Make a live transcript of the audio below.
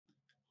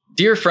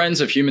Dear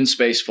friends of human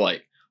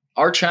spaceflight,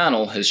 our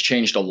channel has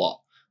changed a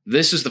lot.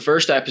 This is the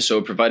first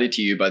episode provided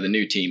to you by the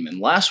new team, and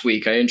last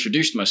week I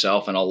introduced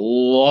myself and a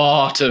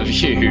lot of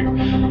you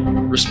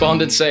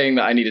responded saying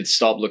that I needed to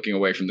stop looking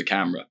away from the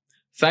camera.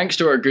 Thanks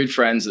to our good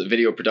friends at the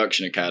Video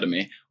Production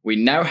Academy, we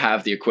now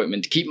have the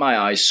equipment to keep my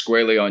eyes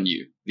squarely on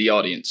you, the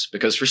audience,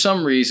 because for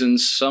some reason,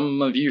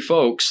 some of you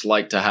folks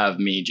like to have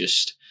me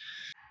just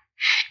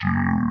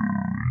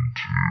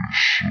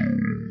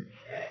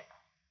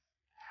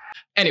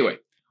Anyway,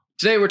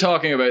 today we're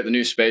talking about the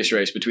new space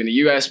race between the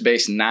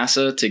US-based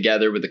NASA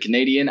together with the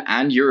Canadian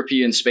and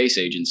European Space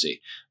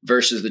Agency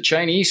versus the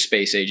Chinese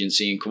Space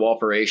Agency in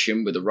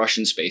cooperation with the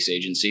Russian Space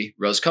Agency,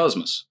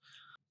 Roscosmos.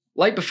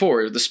 Like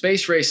before, the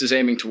space race is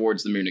aiming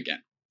towards the moon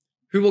again.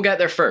 Who will get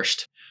there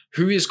first?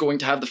 Who is going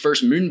to have the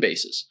first moon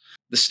bases?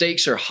 The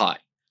stakes are high.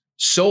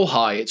 So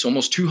high, it's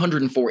almost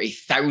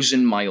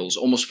 240,000 miles,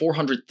 almost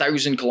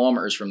 400,000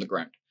 kilometers from the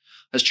ground.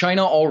 Has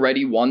China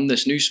already won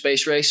this new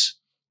space race?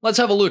 Let's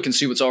have a look and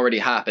see what's already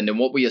happened and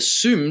what we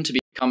assume to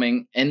be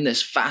coming in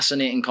this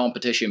fascinating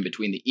competition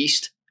between the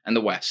East and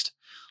the West.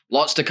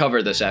 Lots to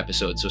cover this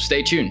episode, so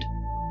stay tuned.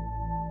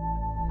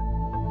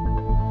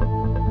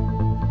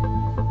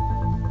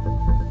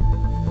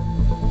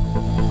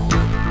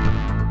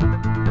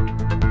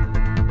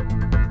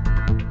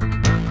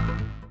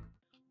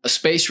 A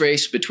space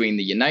race between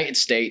the United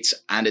States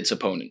and its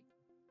opponent.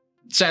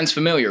 Sounds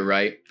familiar,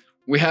 right?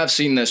 We have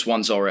seen this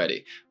once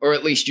already, or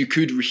at least you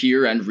could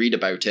hear and read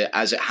about it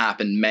as it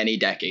happened many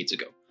decades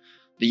ago.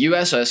 The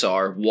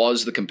USSR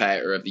was the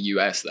competitor of the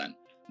US then.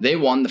 They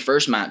won the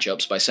first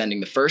matchups by sending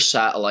the first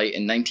satellite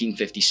in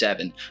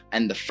 1957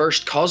 and the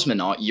first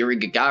cosmonaut Yuri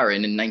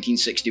Gagarin in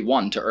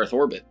 1961 to Earth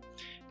orbit.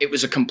 It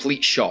was a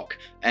complete shock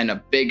and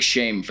a big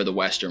shame for the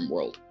Western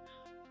world.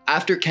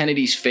 After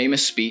Kennedy's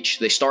famous speech,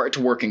 they started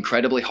to work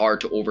incredibly hard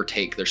to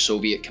overtake their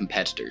Soviet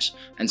competitors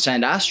and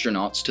send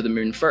astronauts to the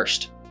moon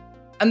first.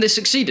 And they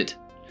succeeded.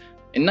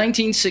 In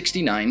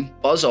 1969,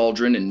 Buzz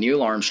Aldrin and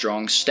Neil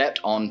Armstrong stepped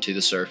onto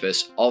the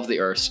surface of the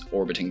Earth's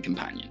orbiting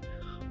companion.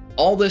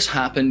 All this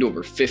happened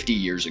over 50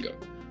 years ago.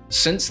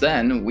 Since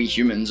then, we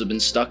humans have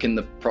been stuck in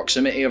the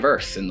proximity of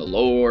Earth in the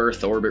low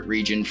Earth orbit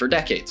region for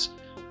decades.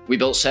 We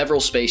built several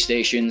space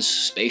stations,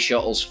 space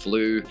shuttles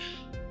flew,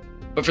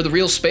 but for the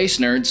real space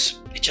nerds,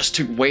 it just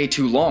took way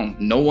too long.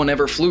 No one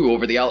ever flew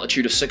over the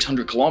altitude of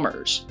 600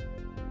 kilometers.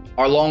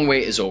 Our long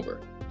wait is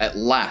over. At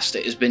last,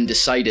 it has been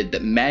decided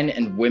that men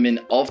and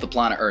women of the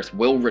planet Earth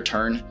will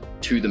return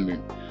to the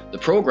moon. The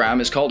program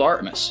is called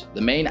Artemis.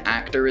 The main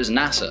actor is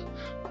NASA.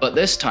 But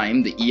this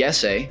time, the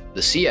ESA,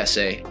 the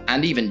CSA,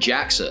 and even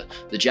JAXA,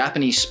 the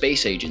Japanese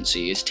Space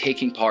Agency, is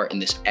taking part in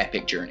this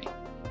epic journey.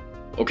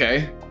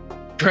 Okay,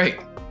 great.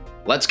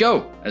 Let's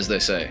go, as they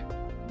say.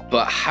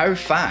 But how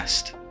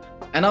fast?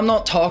 And I'm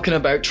not talking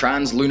about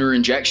trans-lunar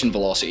injection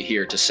velocity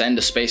here to send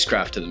a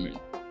spacecraft to the moon.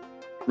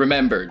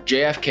 Remember,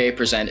 JFK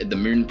presented the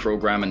moon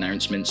program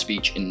announcement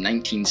speech in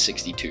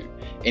 1962.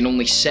 In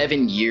only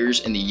 7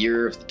 years in the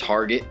year of the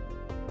target,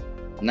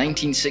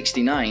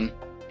 1969,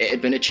 it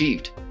had been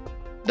achieved.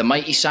 The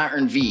mighty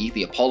Saturn V,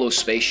 the Apollo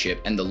spaceship,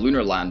 and the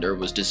lunar lander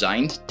was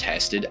designed,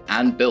 tested,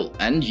 and built,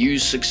 and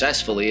used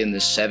successfully in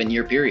this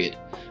 7-year period.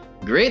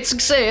 Great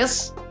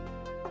success!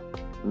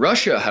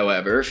 Russia,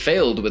 however,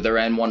 failed with their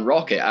N-1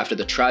 rocket after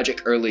the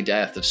tragic early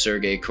death of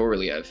Sergei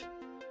Korolev.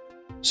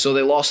 So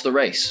they lost the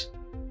race.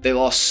 They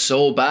lost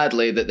so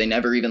badly that they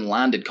never even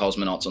landed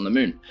cosmonauts on the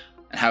moon.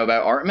 And how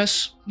about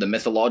Artemis, the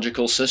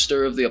mythological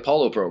sister of the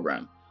Apollo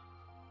program?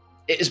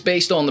 It is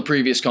based on the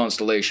previous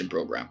Constellation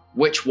program,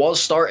 which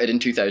was started in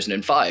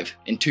 2005.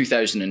 In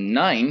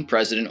 2009,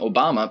 President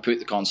Obama put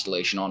the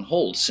Constellation on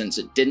hold since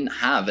it didn't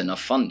have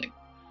enough funding.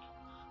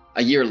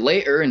 A year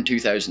later, in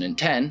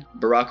 2010,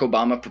 Barack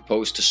Obama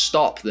proposed to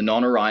stop the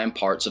non-Orion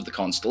parts of the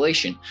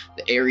Constellation,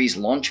 the Ares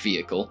launch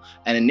vehicle,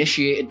 and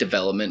initiated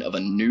development of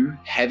a new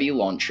heavy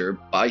launcher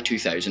by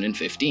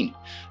 2015,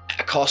 at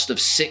a cost of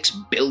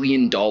 $6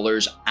 billion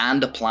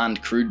and a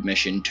planned crewed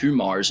mission to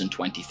Mars in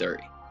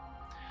 2030.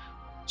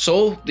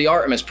 So, the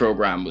Artemis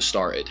program was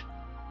started.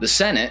 The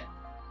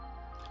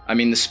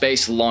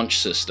Space Launch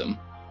System,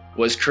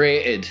 was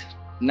created,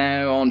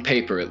 now on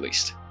paper at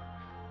least.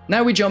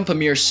 Now we jump a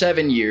mere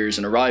 7 years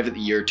and arrive at the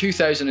year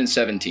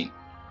 2017,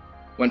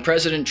 when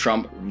President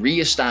Trump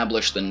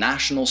re-established the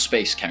National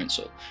Space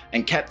Council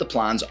and kept the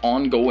plans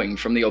ongoing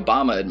from the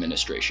Obama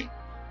administration.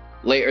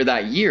 Later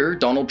that year,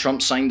 Donald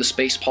Trump signed the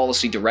Space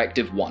Policy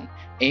Directive 1,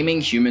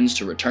 aiming humans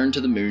to return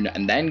to the moon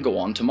and then go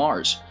on to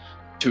Mars,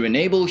 to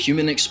enable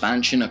human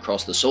expansion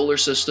across the solar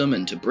system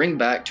and to bring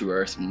back to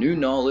Earth new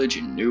knowledge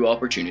and new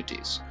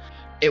opportunities.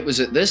 It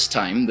was at this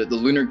time that the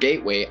Lunar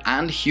Gateway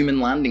and Human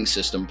Landing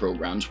System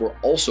programs were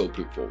also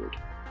put forward.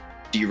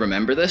 Do you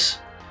remember this?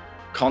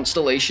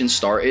 Constellation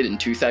started in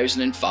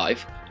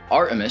 2005,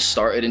 Artemis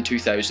started in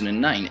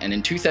 2009, and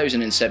in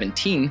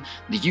 2017,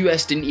 the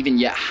US didn't even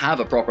yet have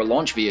a proper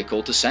launch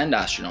vehicle to send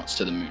astronauts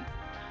to the moon.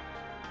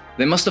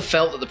 They must have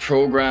felt that the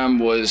program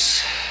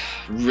was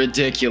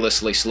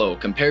ridiculously slow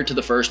compared to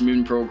the first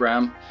moon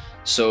program,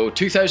 so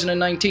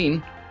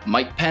 2019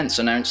 Mike Pence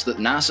announced that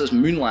NASA's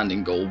moon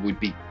landing goal would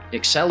be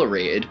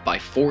accelerated by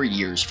 4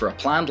 years for a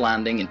planned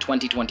landing in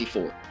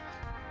 2024.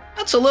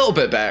 That's a little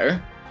bit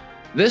better.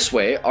 This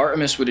way,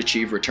 Artemis would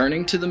achieve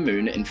returning to the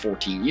moon in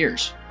 14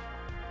 years.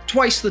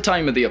 Twice the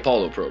time of the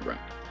Apollo program.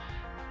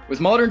 With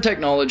modern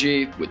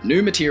technology, with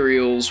new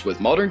materials,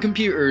 with modern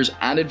computers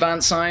and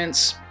advanced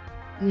science,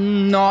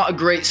 not a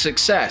great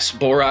success.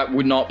 Borat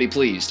would not be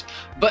pleased.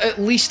 But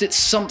at least it's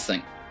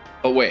something.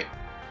 But wait,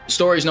 the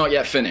story's not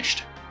yet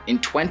finished. In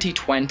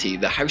 2020,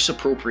 the House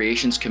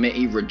Appropriations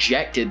Committee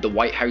rejected the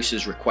White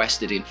House's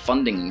requested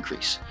funding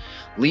increase,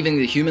 leaving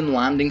the human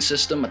landing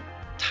system a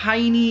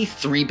tiny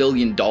 $3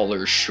 billion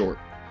short.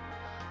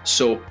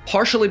 So,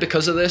 partially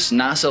because of this,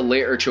 NASA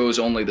later chose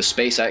only the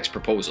SpaceX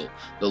proposal,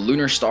 the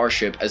Lunar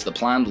Starship, as the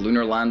planned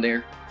lunar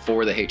lander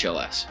for the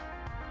HLS.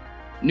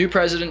 New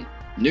president,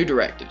 new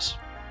directives.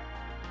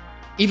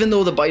 Even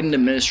though the Biden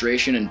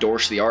administration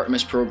endorsed the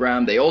Artemis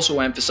program, they also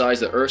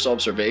emphasized that Earth's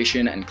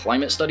observation and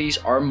climate studies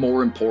are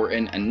more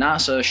important and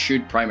NASA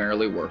should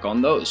primarily work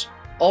on those.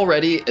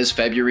 Already, as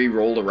February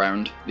rolled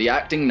around, the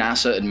acting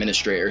NASA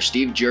administrator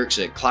Steve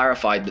Jurczyk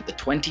clarified that the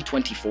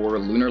 2024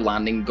 lunar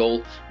landing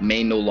goal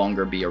may no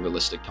longer be a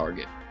realistic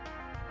target.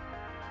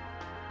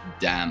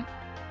 Damn.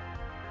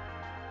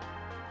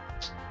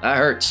 That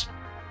hurts.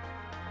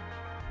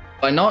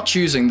 By not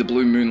choosing the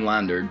Blue Moon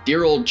lander,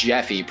 dear old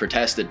Jeffy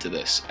protested to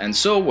this, and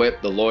so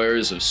whipped the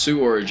lawyers of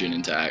Sioux Origin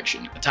into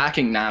action,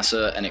 attacking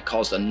NASA, and it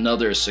caused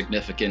another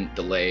significant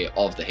delay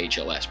of the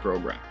HLS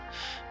program.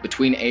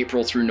 Between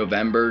April through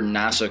November,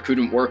 NASA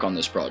couldn't work on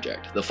this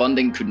project. The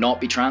funding could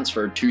not be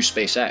transferred to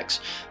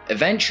SpaceX.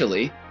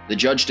 Eventually, the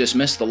judge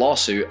dismissed the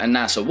lawsuit and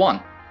NASA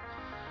won.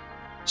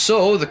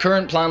 So, the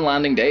current planned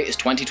landing date is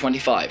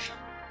 2025.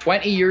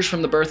 20 years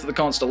from the birth of the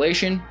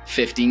constellation,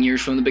 15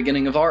 years from the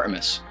beginning of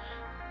Artemis.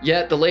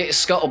 Yet the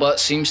latest scuttlebutt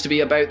seems to be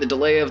about the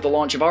delay of the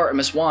launch of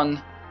Artemis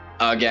 1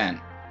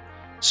 again.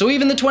 So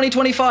even the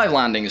 2025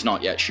 landing is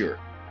not yet sure.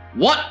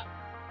 What?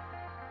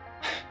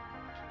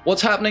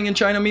 What's happening in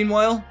China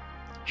meanwhile?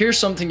 Here's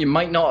something you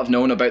might not have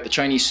known about the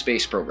Chinese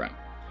space program.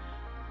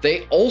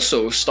 They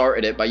also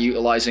started it by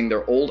utilizing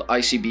their old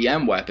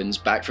ICBM weapons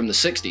back from the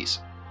 60s.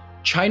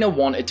 China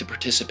wanted to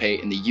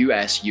participate in the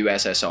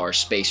US-USSR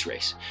space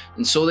race,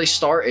 and so they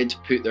started to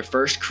put their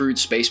first crewed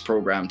space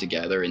program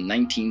together in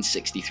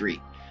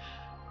 1963.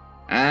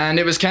 And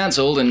it was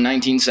cancelled in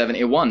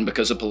 1971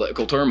 because of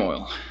political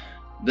turmoil.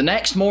 The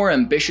next more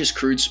ambitious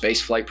crewed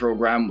spaceflight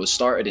program was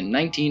started in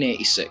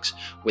 1986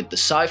 with the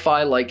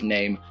sci-fi-like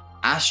name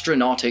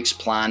Astronautics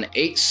Plan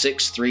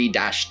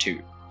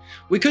 863-2.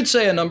 We could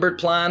say a numbered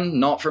plan,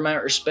 not from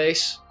outer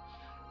space.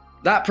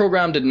 That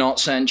program did not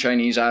send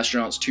Chinese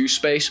astronauts to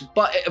space,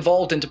 but it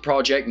evolved into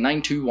Project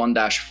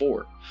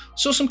 921-4.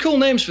 So some cool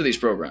names for these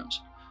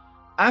programs.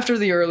 After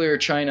the earlier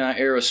China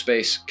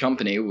Aerospace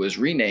Company was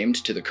renamed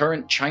to the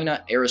current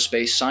China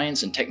Aerospace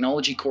Science and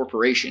Technology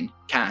Corporation,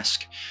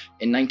 CASC,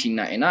 in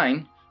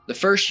 1999, the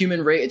first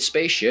human-rated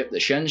spaceship, the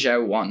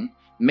Shenzhou-1,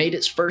 made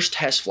its first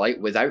test flight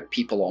without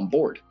people on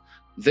board.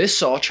 This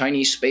saw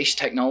Chinese space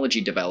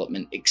technology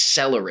development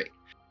accelerate.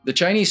 The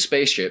Chinese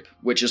spaceship,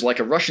 which is like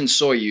a Russian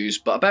Soyuz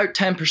but about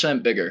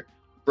 10% bigger,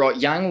 brought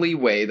Yang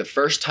Li-wei, the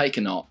first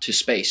taikonaut, to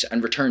space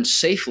and returned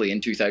safely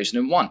in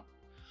 2001.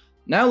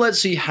 Now let's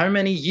see how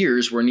many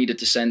years were needed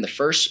to send the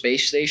first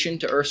space station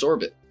to Earth's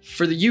orbit.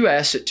 For the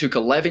US, it took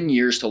 11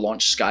 years to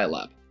launch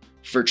Skylab.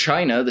 For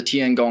China, the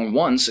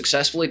Tiangong-1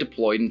 successfully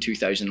deployed in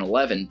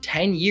 2011,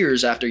 10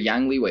 years after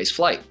Yang Li-wei's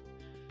flight.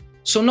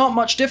 So not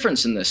much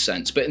difference in this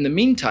sense, but in the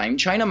meantime,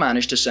 China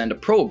managed to send a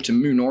probe to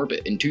moon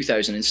orbit in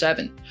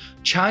 2007.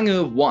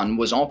 Chang'e-1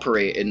 was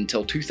operated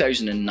until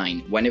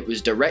 2009, when it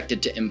was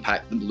directed to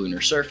impact the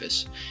lunar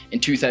surface. In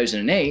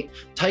 2008,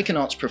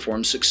 taikonauts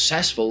performed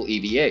successful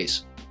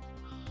EVAs.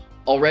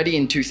 Already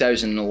in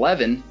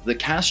 2011, the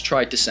CAS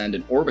tried to send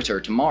an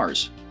orbiter to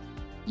Mars.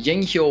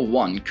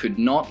 Yinghuo-1 could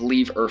not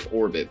leave Earth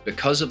orbit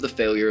because of the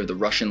failure of the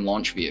Russian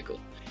launch vehicle.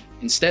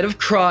 Instead of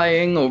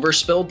crying over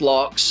spilled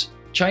locks,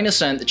 China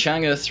sent the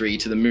Chang'e-3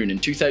 to the moon in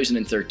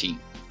 2013.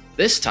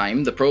 This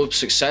time, the probe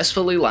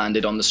successfully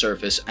landed on the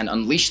surface and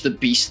unleashed the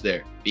beast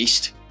there.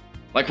 Beast?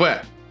 Like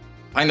where?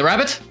 Find the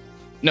rabbit?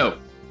 No,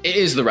 it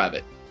is the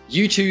rabbit.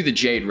 U2 the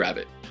Jade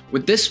Rabbit.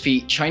 With this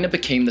feat, China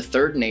became the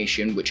third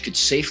nation which could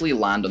safely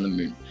land on the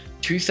moon.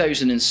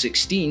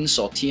 2016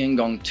 saw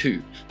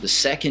Tiangong-2, the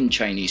second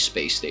Chinese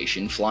space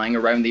station, flying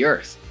around the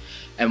Earth.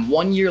 And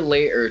 1 year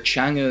later,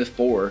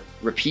 Chang'e-4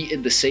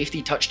 repeated the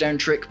safety touchdown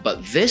trick,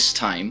 but this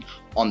time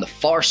on the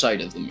far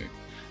side of the moon.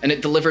 And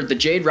it delivered the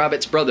Jade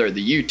Rabbit's brother,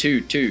 the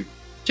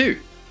U-2-2-2.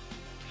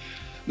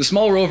 The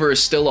small rover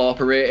is still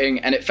operating,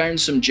 and it found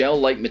some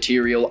gel-like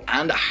material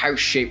and a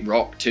house-shaped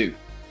rock too.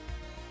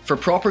 For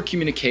proper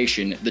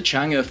communication, the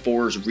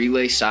Chang'e-4's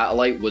relay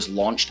satellite was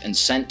launched and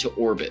sent to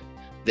orbit,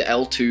 the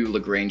L2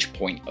 Lagrange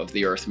point of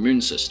the Earth-Moon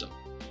system.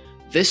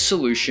 This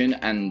solution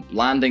and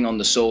landing on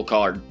the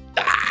so-called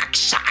dark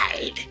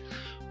side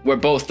were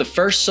both the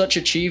first such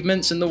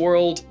achievements in the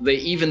world. They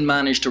even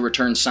managed to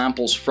return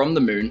samples from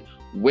the moon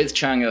with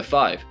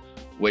Chang'e-5,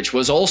 which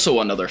was also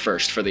another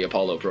first for the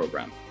Apollo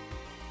program.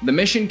 The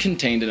mission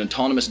contained an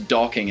autonomous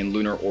docking in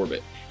lunar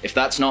orbit. If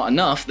that's not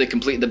enough, they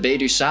completed the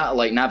Beidou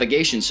satellite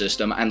navigation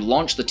system and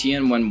launched the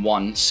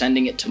Tianwen-1,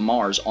 sending it to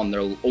Mars on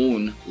their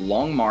own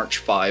Long March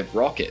 5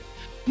 rocket.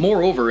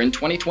 Moreover, in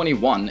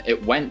 2021,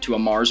 it went to a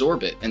Mars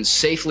orbit and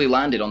safely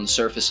landed on the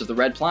surface of the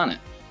Red Planet,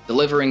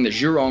 delivering the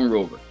Zhurong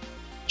rover.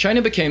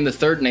 China became the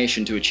third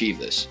nation to achieve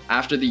this,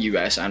 after the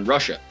US and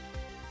Russia.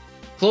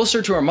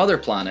 Closer to our mother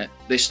planet,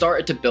 they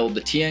started to build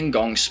the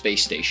Tiangong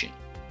space station.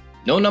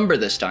 No number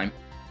this time.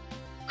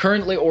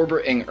 Currently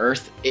orbiting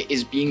Earth, it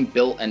is being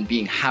built and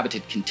being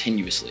habited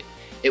continuously.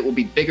 It will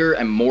be bigger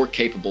and more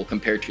capable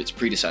compared to its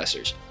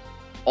predecessors.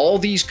 All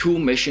these cool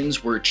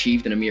missions were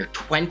achieved in a mere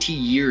 20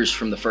 years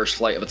from the first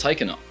flight of a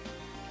taikonaut.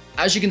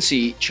 As you can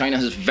see, China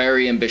has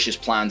very ambitious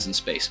plans in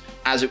space,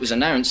 as it was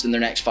announced in their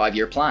next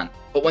 5-year plan.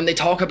 But when they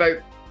talk about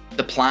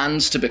the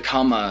plans to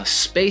become a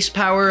space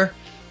power,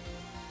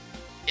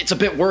 it's a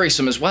bit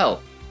worrisome as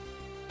well.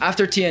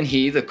 After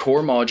Tianhe, the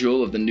core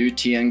module of the new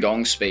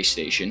Tiangong space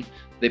station,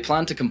 they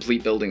plan to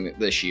complete building it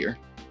this year.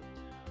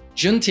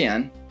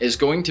 Zhentian is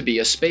going to be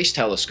a space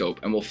telescope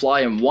and will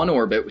fly in one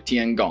orbit with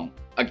Tiangong.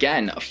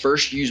 Again, a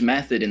first use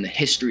method in the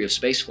history of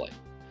spaceflight.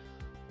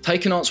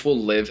 Taikonauts will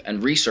live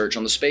and research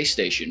on the space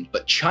station,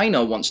 but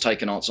China wants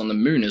taikonauts on the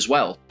moon as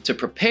well. To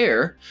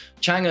prepare,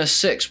 Chang'e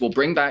 6 will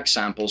bring back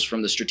samples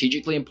from the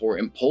strategically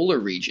important polar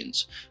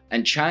regions,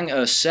 and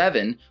Chang'e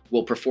 7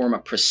 will perform a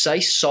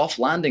precise soft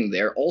landing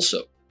there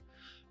also.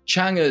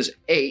 Chang'e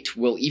 8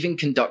 will even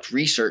conduct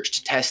research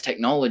to test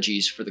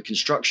technologies for the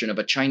construction of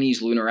a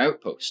Chinese lunar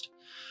outpost.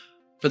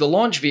 For the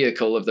launch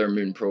vehicle of their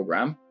moon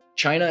program,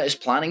 China is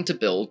planning to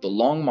build the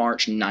Long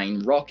March 9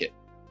 rocket.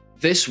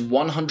 This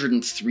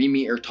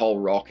 103-meter tall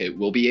rocket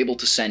will be able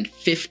to send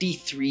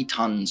 53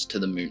 tons to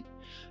the moon.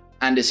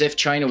 And as if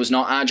China was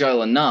not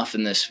agile enough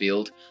in this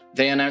field,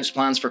 they announced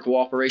plans for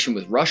cooperation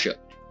with Russia.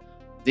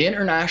 The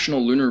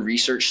International Lunar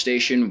Research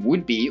Station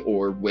would be,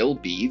 or will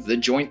be, the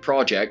joint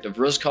project of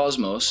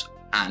Roscosmos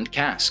and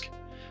CASC.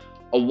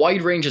 A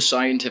wide range of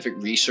scientific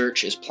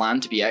research is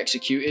planned to be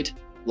executed: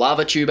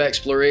 lava tube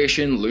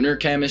exploration, lunar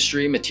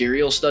chemistry,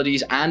 material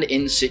studies, and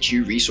in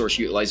situ resource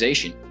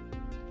utilization,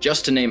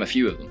 just to name a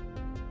few of them.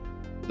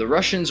 The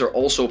Russians are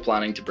also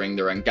planning to bring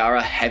their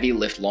Angara heavy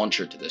lift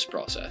launcher to this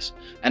process,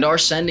 and are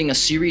sending a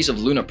series of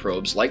Luna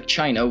probes like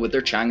China with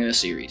their Chang'e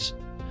series.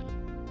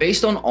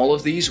 Based on all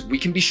of these, we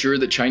can be sure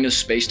that China's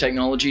space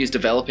technology is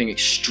developing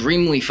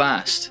extremely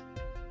fast.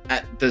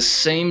 At the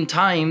same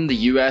time, the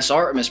US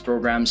Artemis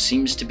program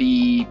seems to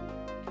be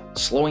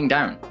slowing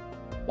down.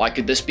 Why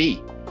could this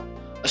be?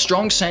 A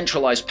strong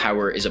centralized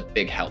power is a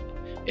big help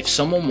if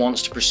someone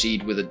wants to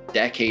proceed with a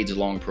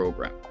decades-long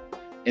program.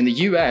 In the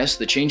US,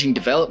 the changing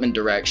development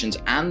directions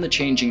and the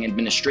changing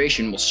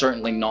administration will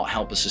certainly not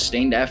help a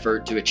sustained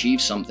effort to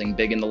achieve something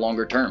big in the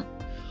longer term.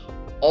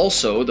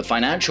 Also, the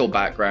financial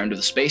background of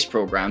the space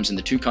programs in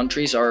the two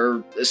countries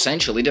are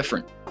essentially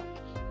different.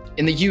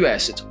 In the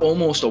US, it's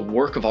almost a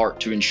work of art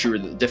to ensure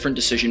that the different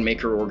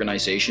decision-maker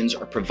organizations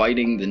are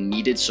providing the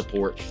needed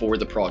support for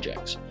the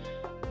projects.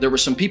 There were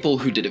some people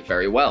who did it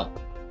very well.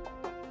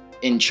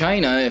 In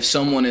China, if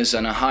someone is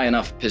in a high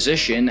enough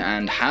position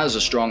and has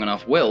a strong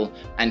enough will,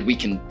 and we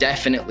can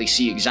definitely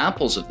see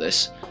examples of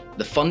this,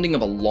 the funding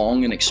of a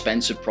long and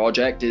expensive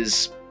project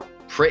is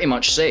pretty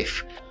much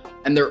safe.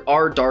 And there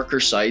are darker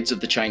sides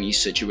of the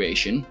Chinese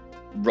situation: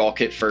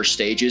 rocket first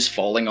stages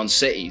falling on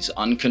cities,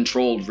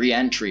 uncontrolled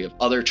re-entry of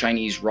other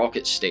Chinese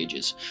rocket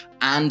stages,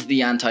 and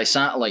the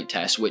anti-satellite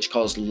tests which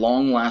caused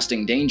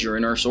long-lasting danger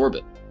in Earth's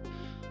orbit.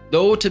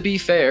 Though, to be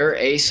fair,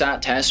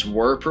 ASAT tests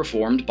were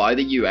performed by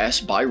the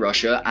US, by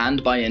Russia,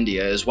 and by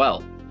India as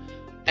well.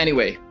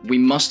 Anyway, we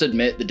must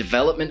admit the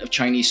development of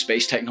Chinese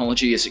space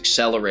technology is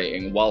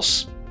accelerating,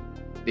 whilst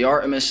the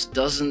Artemis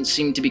doesn't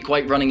seem to be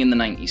quite running in the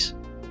 90s.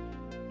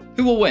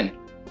 Who will win?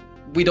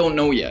 We don't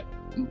know yet,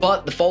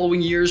 but the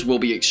following years will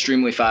be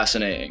extremely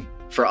fascinating.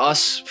 For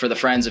us, for the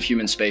friends of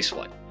human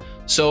spaceflight.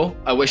 So,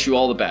 I wish you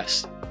all the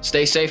best.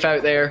 Stay safe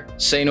out there,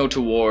 say no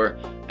to war,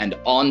 and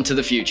on to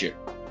the future.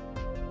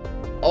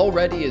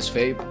 Already is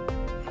Fabe.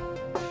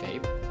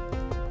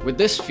 With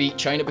this feat,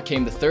 China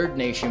became the third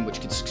nation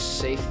which could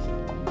safely...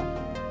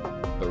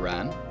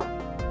 Iran?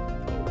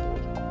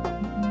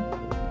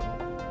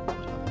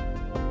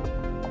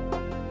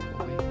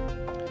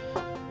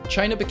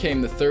 China became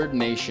the third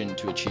nation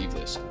to achieve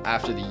this,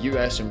 after the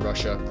US and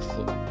Russia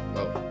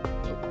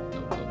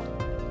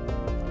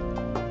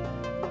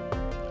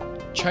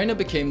China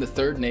became the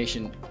third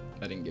nation...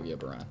 I didn't give you a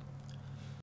Baran.